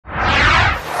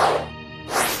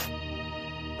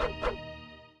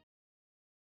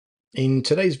In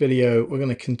today's video, we're going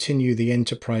to continue the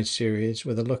Enterprise series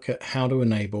with a look at how to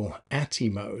enable ATTI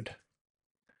mode.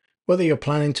 Whether you're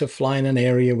planning to fly in an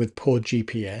area with poor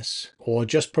GPS or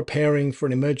just preparing for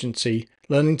an emergency,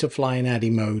 learning to fly in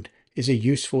ATTI mode is a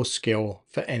useful skill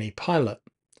for any pilot.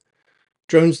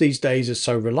 Drones these days are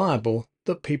so reliable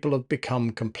that people have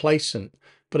become complacent,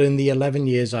 but in the 11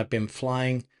 years I've been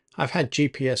flying, I've had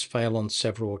GPS fail on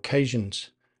several occasions.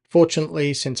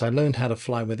 Fortunately, since I learned how to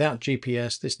fly without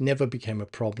GPS, this never became a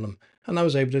problem, and I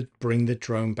was able to bring the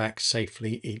drone back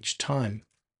safely each time.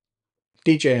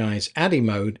 DJI's ATTI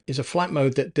mode is a flight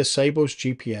mode that disables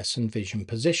GPS and vision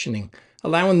positioning,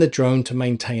 allowing the drone to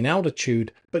maintain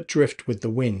altitude but drift with the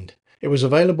wind. It was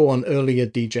available on earlier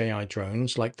DJI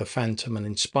drones like the Phantom and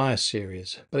Inspire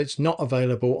series, but it's not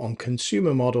available on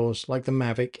consumer models like the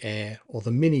Mavic Air or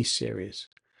the Mini series.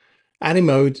 ATTI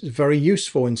mode is very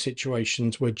useful in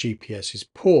situations where GPS is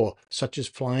poor, such as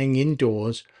flying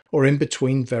indoors or in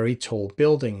between very tall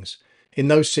buildings. In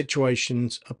those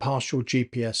situations, a partial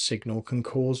GPS signal can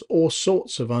cause all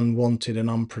sorts of unwanted and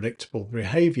unpredictable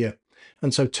behavior,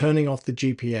 and so turning off the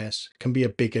GPS can be a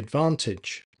big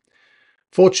advantage.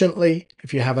 Fortunately,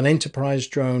 if you have an Enterprise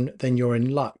drone, then you're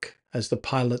in luck, as the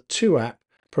Pilot 2 app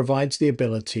provides the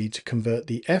ability to convert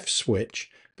the F switch,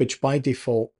 which by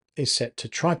default is set to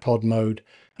tripod mode,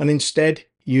 and instead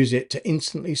use it to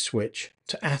instantly switch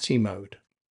to ATTI mode.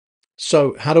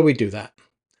 So how do we do that?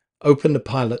 Open the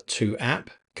Pilot 2 app,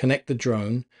 connect the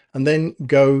drone, and then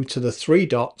go to the three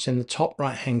dots in the top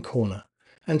right hand corner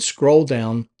and scroll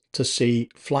down to see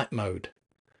flight mode.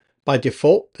 By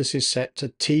default, this is set to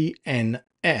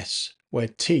TNS, where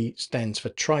T stands for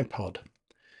tripod.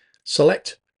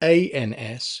 Select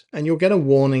ANS and you'll get a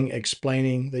warning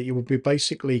explaining that you will be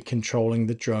basically controlling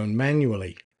the drone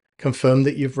manually. Confirm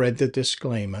that you've read the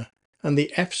disclaimer, and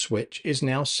the F switch is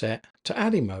now set to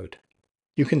ATTI mode.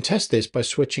 You can test this by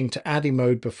switching to ATTI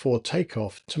mode before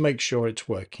takeoff to make sure it's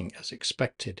working as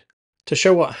expected. To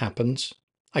show what happens,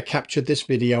 I captured this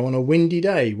video on a windy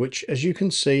day, which, as you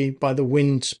can see by the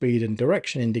wind speed and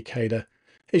direction indicator,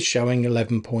 is showing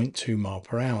 11.2 miles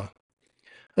per hour.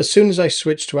 As soon as I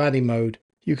switch to ATTI mode,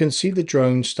 you can see the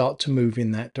drone start to move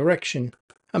in that direction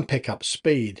and pick up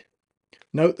speed.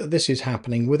 Note that this is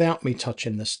happening without me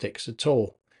touching the sticks at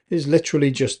all. It is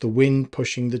literally just the wind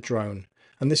pushing the drone,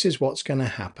 and this is what's going to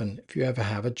happen if you ever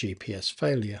have a GPS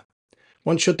failure.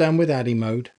 Once you're done with ATTI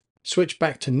mode, switch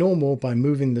back to normal by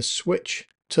moving the switch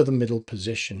to the middle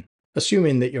position,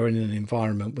 assuming that you're in an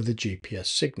environment with a GPS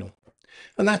signal.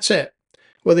 And that's it.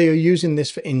 Whether you're using this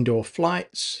for indoor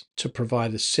flights, to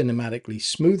provide a cinematically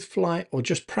smooth flight, or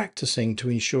just practicing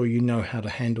to ensure you know how to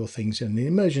handle things in an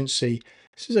emergency,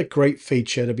 this is a great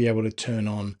feature to be able to turn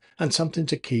on and something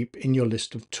to keep in your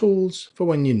list of tools for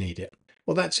when you need it.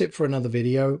 Well, that's it for another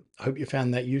video. I hope you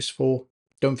found that useful.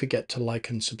 Don't forget to like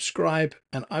and subscribe,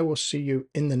 and I will see you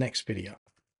in the next video.